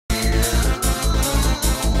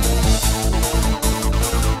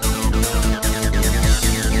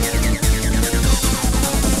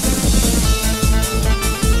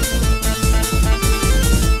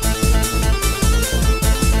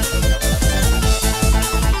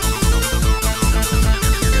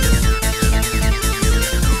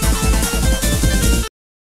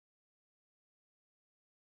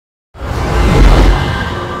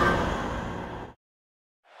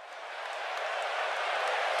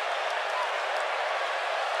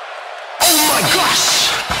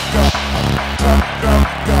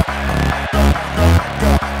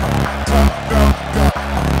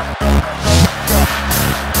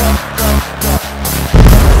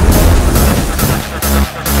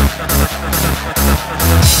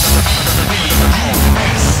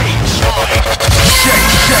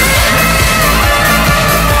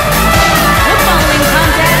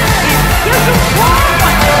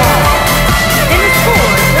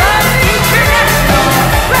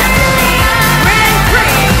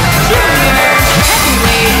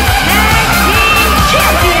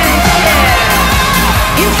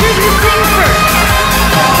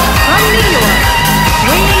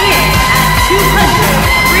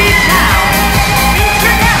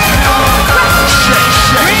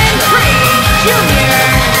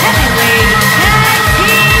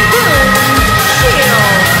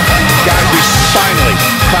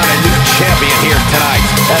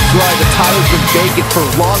Vacant for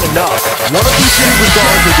long enough. One of these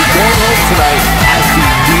superstars will be going home tonight as the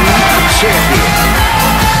new champion.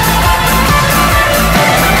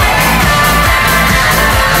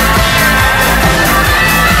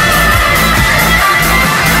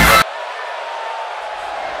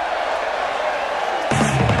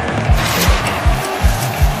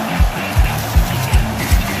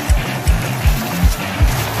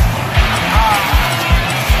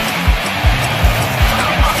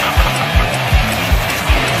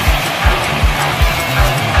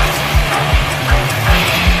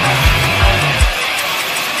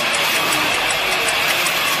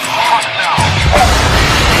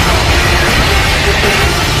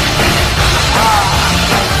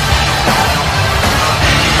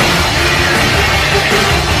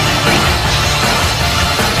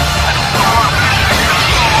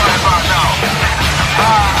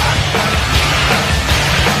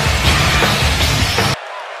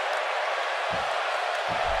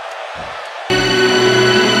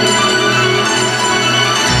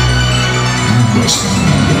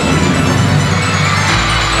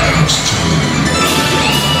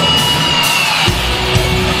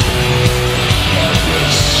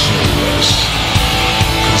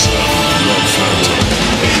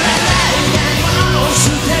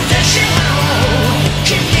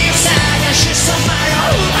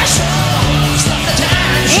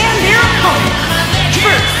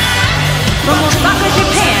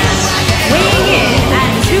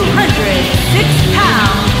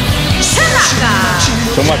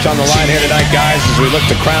 So much on the line here tonight, guys, as we look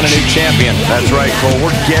to crown a new champion. That's right, Cole.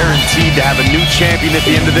 We're guaranteed to have a new champion at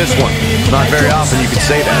the end of this one. It's not very often you can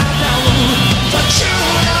say that.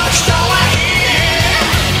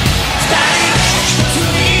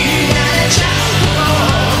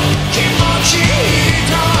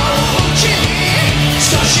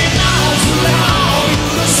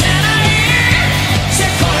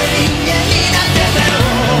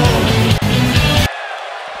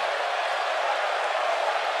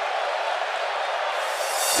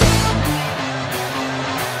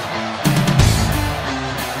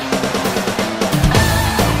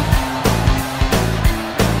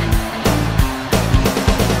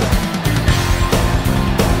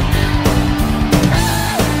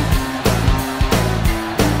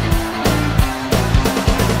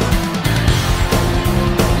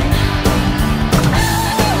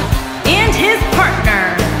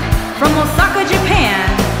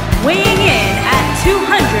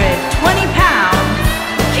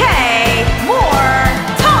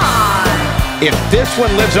 If this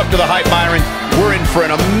one lives up to the hype, Byron, we're in for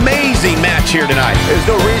an amazing match here tonight. There's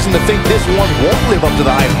no reason to think this one won't live up to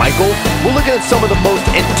the hype, Michael. We're looking at some of the most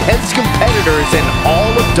intense competitors in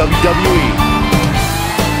all of WWE.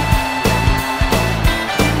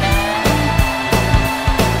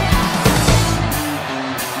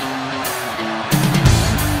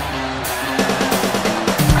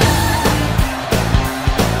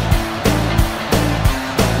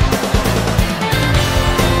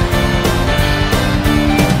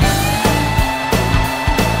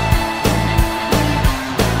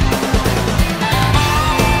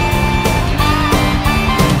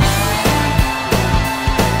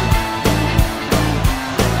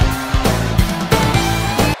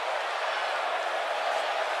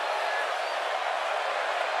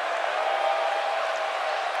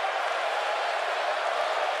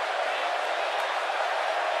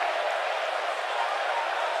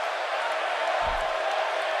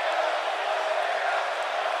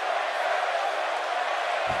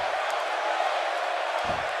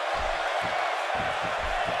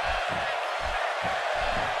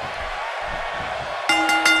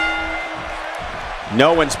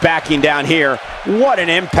 No one's backing down here. What an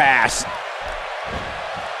impasse.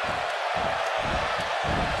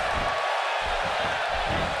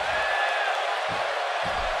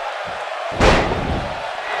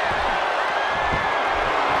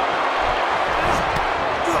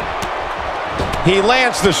 He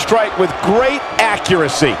lands the strike with great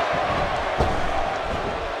accuracy.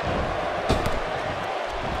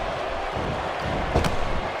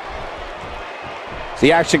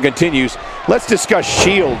 The action continues. Let's discuss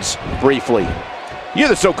Shields briefly. You're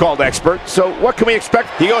the so-called expert, so what can we expect?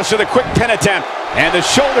 He goes for the quick pin attempt, and the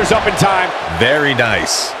shoulder's up in time. Very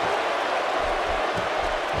nice.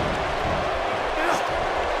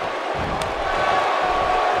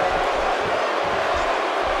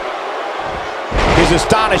 His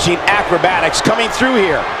astonishing acrobatics coming through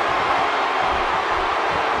here.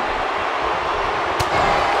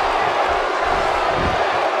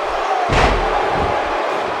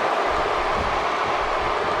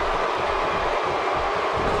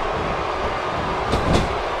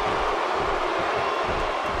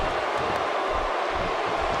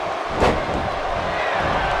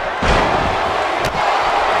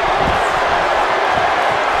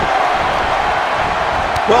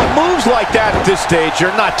 Well, moves like that at this stage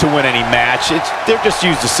are not to win any match. They're just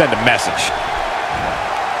used to send a message.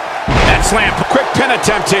 That slam, quick pin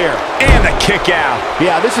attempt here, and the kick out.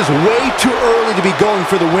 Yeah, this is way too early to be going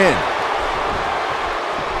for the win.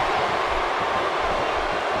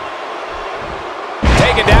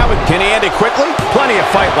 Taken down, but can he end it quickly? Plenty of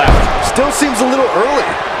fight left. Still seems a little early.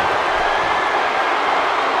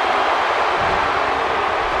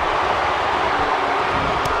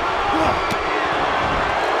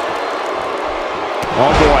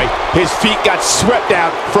 Oh boy, his feet got swept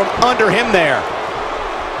out from under him there.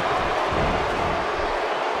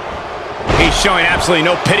 He's showing absolutely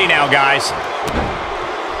no pity now, guys.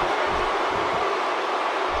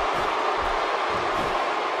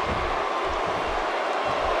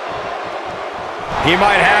 He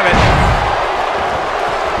might have it.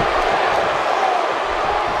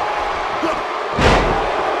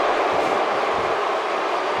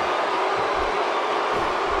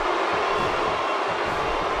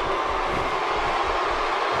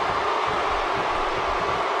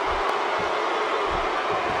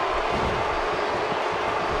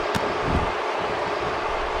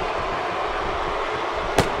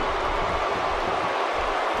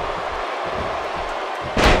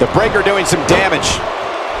 The breaker doing some damage.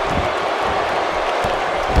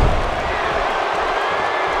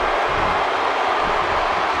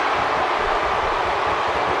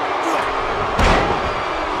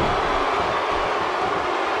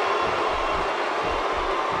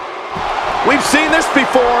 We've seen this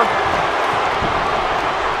before.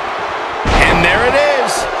 And there it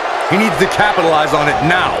is. He needs to capitalize on it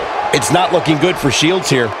now. It's not looking good for Shields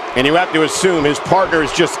here. And you have to assume his partner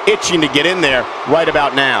is just itching to get in there right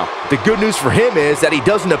about now. The good news for him is that he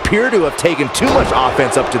doesn't appear to have taken too much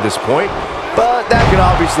offense up to this point, but that can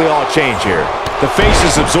obviously all change here. The face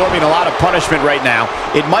is absorbing a lot of punishment right now.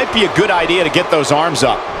 It might be a good idea to get those arms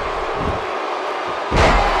up.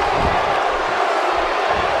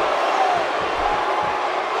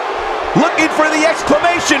 Looking for the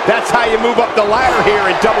exclamation. That's how you move up the ladder here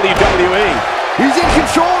in WWE. He's in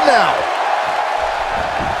control now.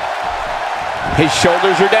 His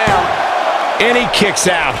shoulders are down, and he kicks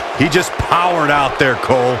out. He just powered out there,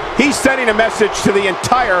 Cole. He's sending a message to the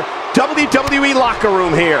entire WWE locker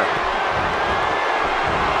room here.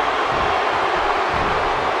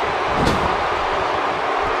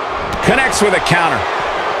 Connects with a counter.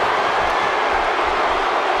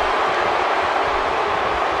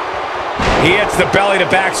 He hits the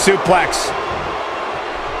belly-to-back suplex.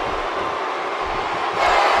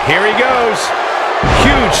 Here he goes.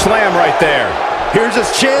 Huge slam right there. Here's his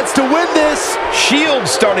chance to win this.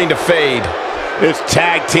 Shields starting to fade. This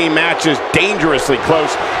tag team match is dangerously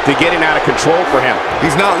close to getting out of control for him.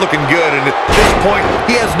 He's not looking good, and at this point,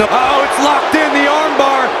 he has no... Oh, it's locked in, the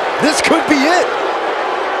armbar. This could be it.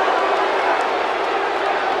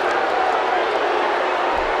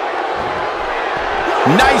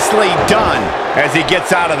 Nicely done as he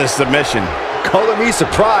gets out of the submission. Color me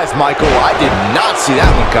surprised, Michael. I did not see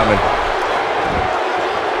that one coming.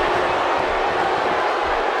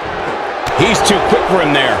 He's too quick for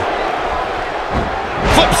him there.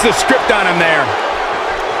 Flips the script on him there.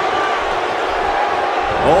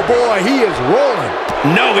 Oh boy, he is rolling.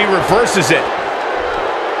 No, he reverses it.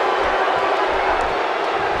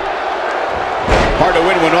 Hard to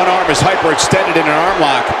win when one arm is hyperextended in an arm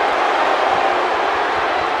lock.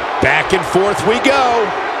 Back and forth we go.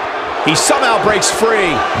 He somehow breaks free.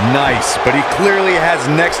 Nice, but he clearly has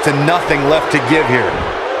next to nothing left to give here.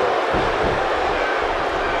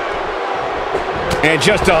 And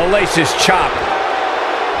just a hellacious chop.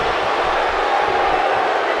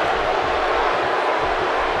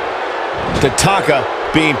 Tatanka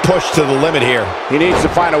being pushed to the limit here. He needs to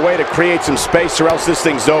find a way to create some space or else this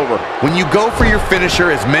thing's over. When you go for your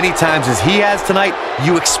finisher as many times as he has tonight,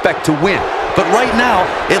 you expect to win. But right now,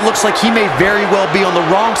 it looks like he may very well be on the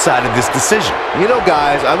wrong side of this decision. You know,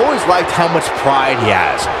 guys, I've always liked how much pride he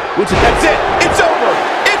has. That's it! It's over!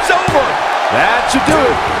 It's over! That should do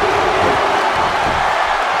it.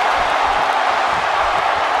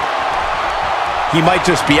 He might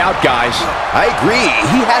just be out, guys. I agree.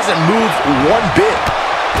 He hasn't moved one bit.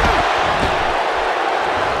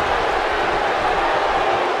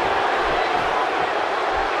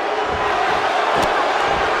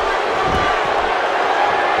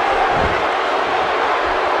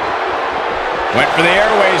 Went for the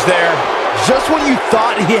airways there. Just when you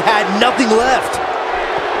thought he had nothing left.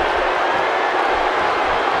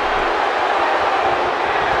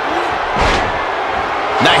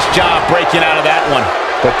 Nice job breaking out of that one.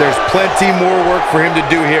 But there's plenty more work for him to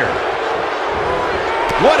do here.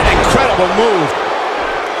 What an incredible move.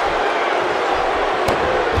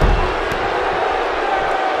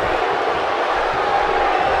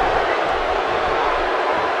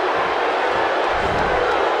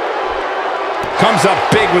 Comes up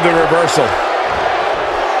big with the reversal.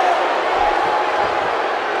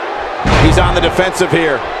 He's on the defensive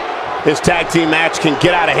here. His tag team match can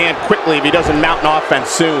get out of hand quickly if he doesn't mount an offense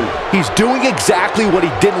soon. He's doing exactly what he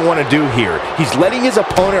didn't want to do here. He's letting his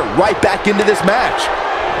opponent right back into this match.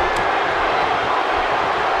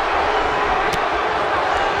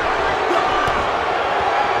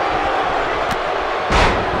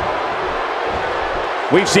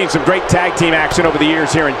 We've seen some great tag team action over the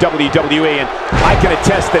years here in WWE, and I can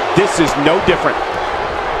attest that this is no different.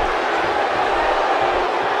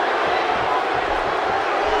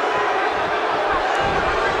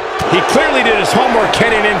 He clearly did his homework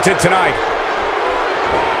heading into tonight.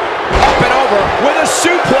 Up and over with a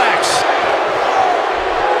suplex.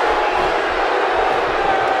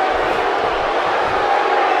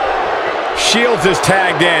 Shields is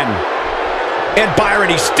tagged in. And Byron,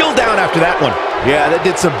 he's still down after that one. Yeah, that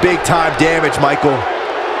did some big-time damage, Michael.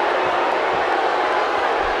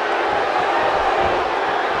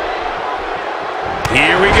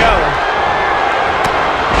 Here we go.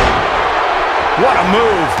 What a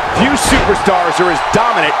move. Few superstars are as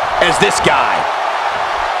dominant as this guy.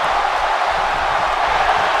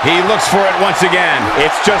 He looks for it once again.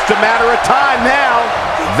 It's just a matter of time now.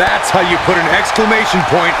 That's how you put an exclamation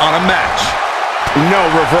point on a match. No,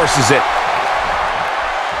 reverses it.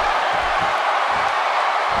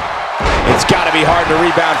 It's got to be hard to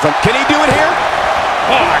rebound from. Can he do it here?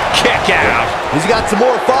 Oh, kick out. He's got some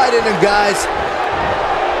more fight in him, guys.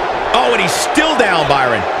 Oh, and he's still down,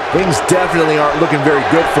 Byron. Things definitely aren't looking very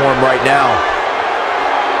good for him right now.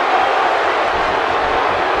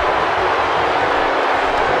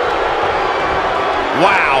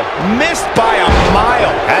 Wow, missed by a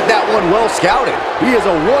mile. Had that one well scouted. He is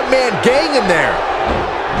a one-man gang in there.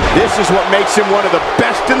 This is what makes him one of the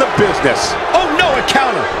best in the business. Oh, no, a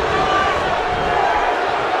counter.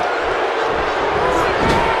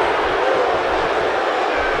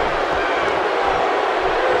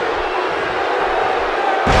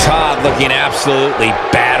 Todd looking absolutely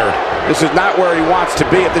battered. This is not where he wants to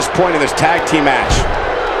be at this point in this tag team match.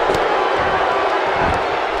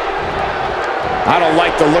 I don't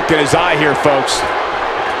like the look in his eye here, folks.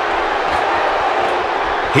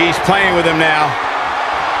 He's playing with him now.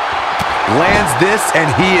 Lands this,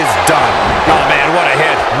 and he is done. Oh, man, what a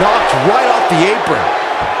hit. Knocked right off the apron.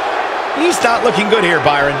 He's not looking good here,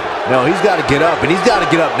 Byron. No, he's got to get up, and he's got to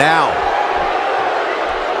get up now.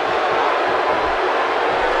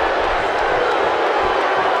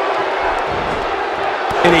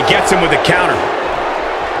 And he gets him with the counter.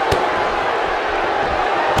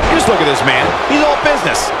 Just look at this man. He's all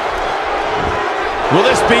business. Will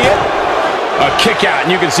this be it? A kick out,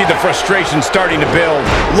 and you can see the frustration starting to build.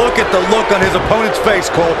 Look at the look on his opponent's face,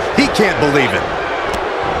 Cole. He can't believe it.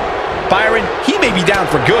 Byron, he may be down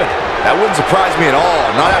for good. That wouldn't surprise me at all,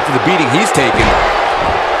 not after the beating he's taken.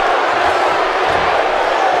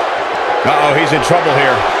 Uh-oh, he's in trouble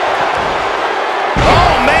here.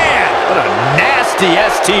 Oh, man! What a nasty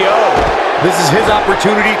STO. This is his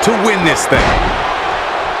opportunity to win this thing.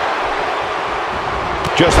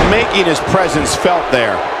 Just making his presence felt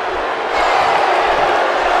there.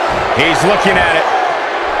 He's looking at it.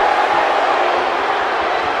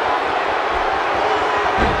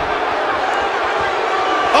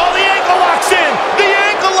 Oh, the ankle locks in! The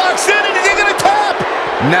ankle locks in, and is he gonna tap?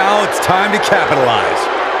 Now it's time to capitalize.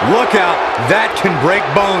 Look out, that can break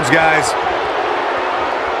bones, guys.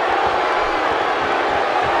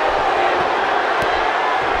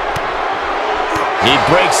 He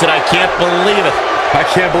breaks it, I can't believe it. I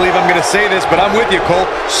can't believe I'm going to say this, but I'm with you, Cole.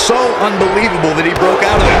 So unbelievable that he broke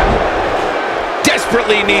out of that.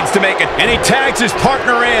 Desperately needs to make it, and he tags his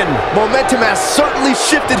partner in. Momentum has certainly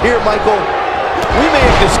shifted here, Michael. We may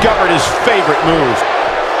have discovered his favorite move.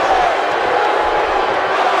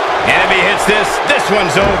 And if he hits this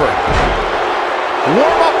one's over.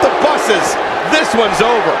 Warm up the buses. This one's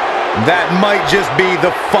over. That might just be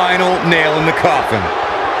the final nail in the coffin.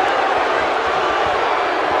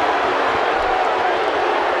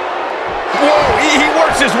 Whoa, he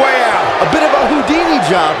works his way out. A bit of a Houdini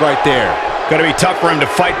job right there. Gonna be tough for him to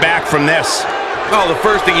fight back from this. Oh, the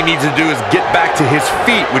first thing he needs to do is get back to his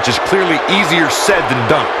feet, which is clearly easier said than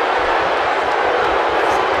done.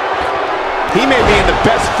 He may be in the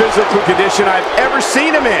best physical condition I've ever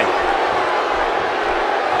seen him in.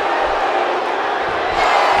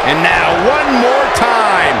 And now one more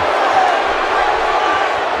time.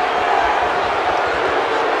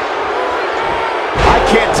 I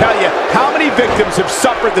can't tell you how many victims have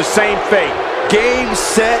suffered the same fate. Game,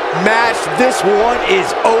 set, match. This one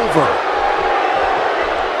is over.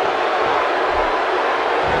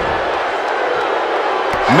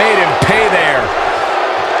 Made him pay there.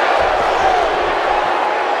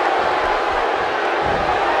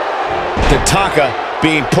 Tatanka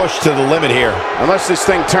being pushed to the limit here. Unless this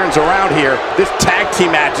thing turns around here, this tag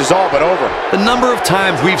team match is all but over. The number of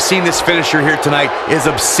times we've seen this finisher here tonight is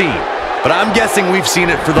obscene. But I'm guessing we've seen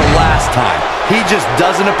it for the last time. He just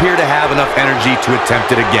doesn't appear to have enough energy to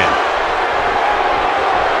attempt it again.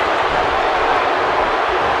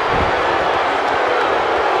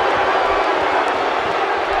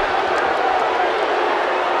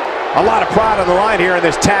 A lot of pride on the line here in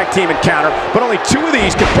this tag team encounter, but only two of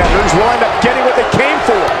these competitors will end up getting what they came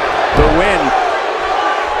for, the win.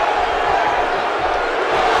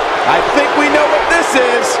 I think we know what this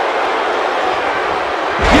is.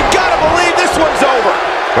 You gotta believe this one's over.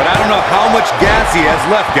 But I don't know how much gas he has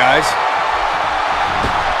left, guys.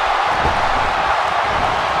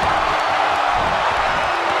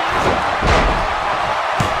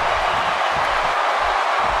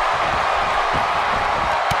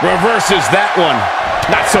 Reverses that one.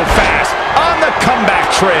 Not so fast. On the comeback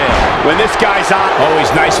trail. When this guy's on, always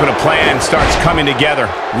nice when a plan starts coming together.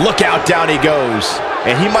 Look out, down he goes.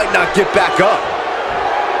 And he might not get back up.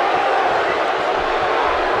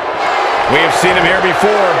 We have seen him here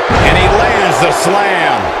before, and he lands the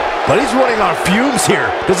slam. But he's running on fumes here.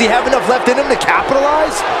 Does he have enough left in him to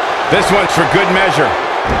capitalize? This one's for good measure.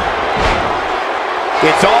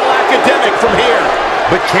 It's all academic from here.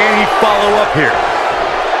 But can he follow up here?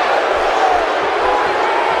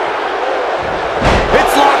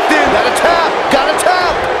 It's locked in. Got a tap. Got a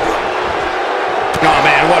tap. Oh,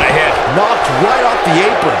 man, what a hit. Knocked right off the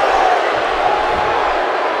apron.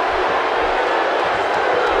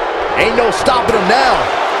 Ain't no stopping him now.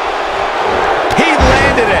 He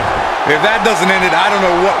landed it. If that doesn't end it, I don't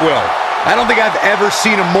know what will. I don't think I've ever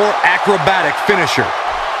seen a more acrobatic finisher.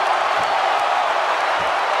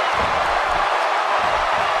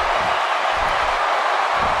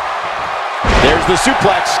 There's the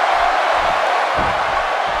suplex.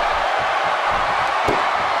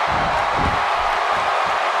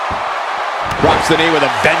 Drops the knee with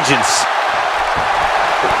a vengeance.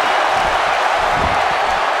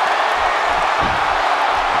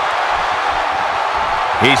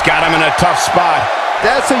 He's got him in a tough spot.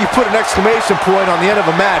 That's how you put an exclamation point on the end of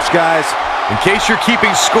a match, guys. In case you're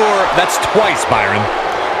keeping score, that's twice, Byron.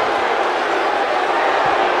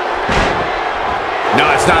 No,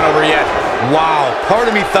 it's not over yet. Wow, part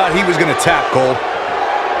of me thought he was going to tap, Cole.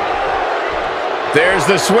 There's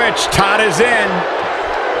the switch. Todd is in.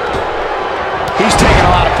 He's taking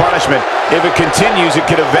a lot of punishment. If it continues, it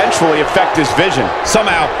could eventually affect his vision.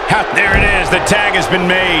 Somehow, there it is. The tag has been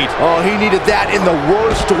made. Oh, he needed that in the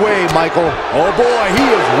worst way, Michael. Oh, boy, he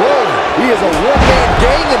is rolling. He is a one-man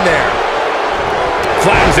gang in there.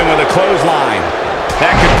 Flattens him with a clothesline.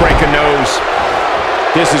 That could break a nose.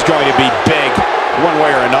 This is going to be big, one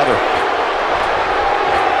way or another.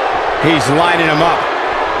 He's lining him up.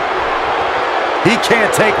 He can't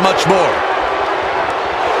take much more.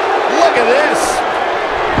 Look at this.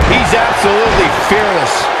 He's absolutely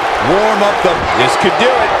fearless. Warm up the... This could do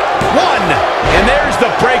it. One. And there's the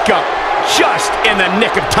breakup. Just in the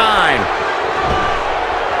nick of time.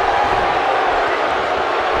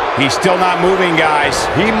 He's still not moving, guys.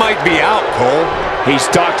 He might be out, Cole. He's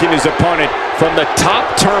stalking his opponent from the top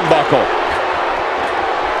turnbuckle.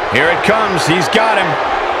 Here it comes. He's got him.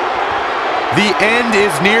 The end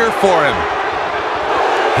is near for him.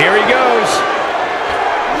 Here he goes.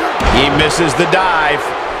 He misses the dive.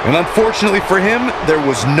 And unfortunately for him, there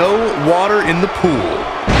was no water in the pool.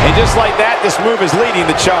 And just like that, this move is leading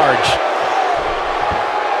the charge.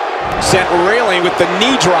 Sent reeling with the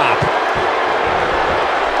knee drop.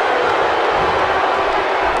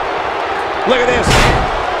 Look at this.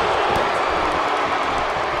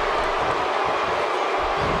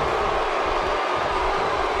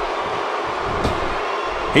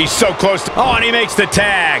 He's so close to, oh, and he makes the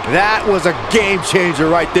tag. That was a game changer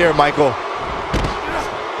right there, Michael.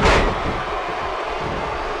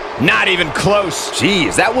 Not even close.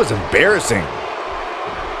 Jeez, that was embarrassing.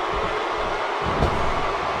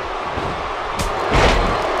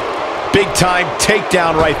 Big time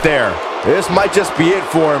takedown right there. This might just be it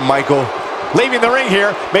for him, Michael. Leaving the ring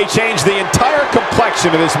here may change the entire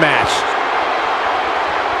complexion of this match.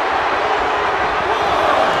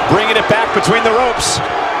 Bringing it back between the ropes.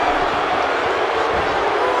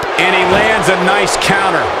 And he lands a nice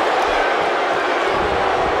counter.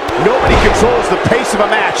 Nobody controls the pace of a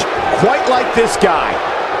match quite like this guy.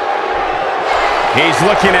 He's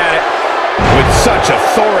looking at it with such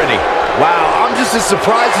authority. Wow, I'm just as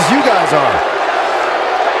surprised as you guys are.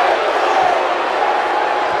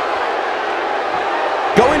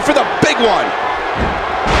 Going for the big one.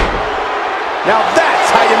 Now that's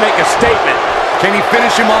how you make a statement. Can he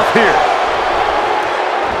finish him off here?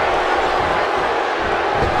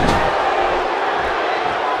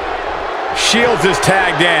 Shields is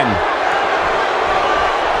tagged in.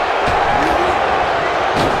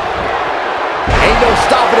 Ain't no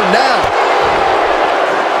stopping him now.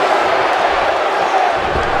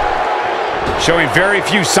 Showing very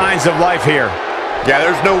few signs of life here. Yeah,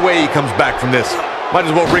 there's no way he comes back from this. Might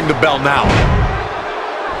as well ring the bell now.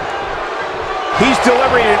 He's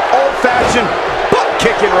delivering an old-fashioned butt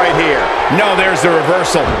kicking right here. No, there's the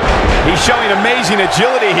reversal. He's showing amazing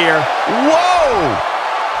agility here. Whoa!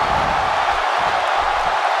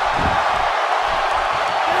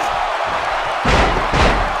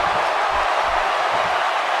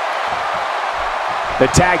 The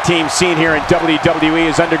tag team scene here in WWE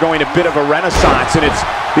is undergoing a bit of a renaissance, and it's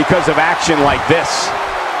because of action like this.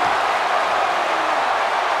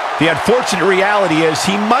 The unfortunate reality is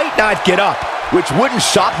he might not get up, which wouldn't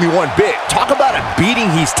shock me one bit. Talk about a beating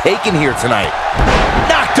he's taken here tonight.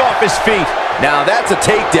 Knocked off his feet. Now that's a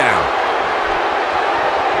takedown.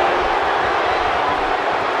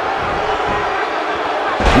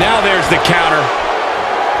 Now there's the counter.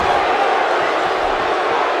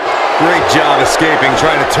 Great job escaping,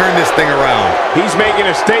 trying to turn this thing around. He's making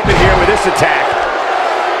a statement here with this attack.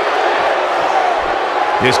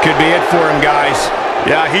 This could be it for him, guys.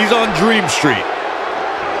 Yeah, he's on Dream Street.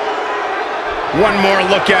 One more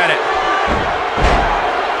look at it.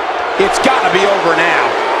 It's got to be over now.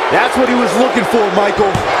 That's what he was looking for, Michael.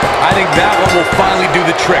 I think that one will finally do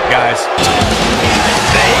the trick, guys.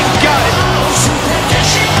 They got it.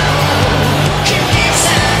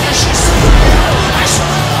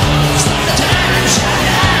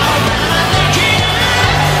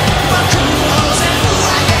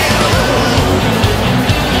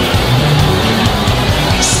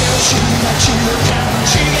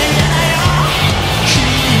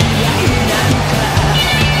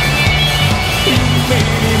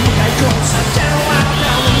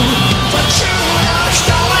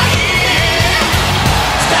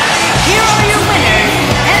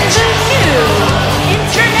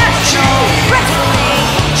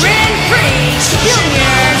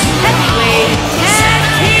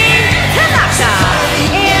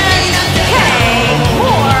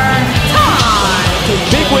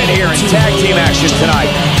 Tag team action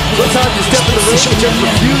tonight. Sometimes you step in the ring and just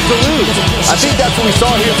refuse to lose. I think that's what we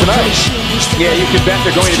saw here tonight. Yeah, you can bet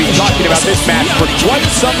they're going to be talking about this match for quite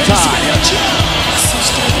some time.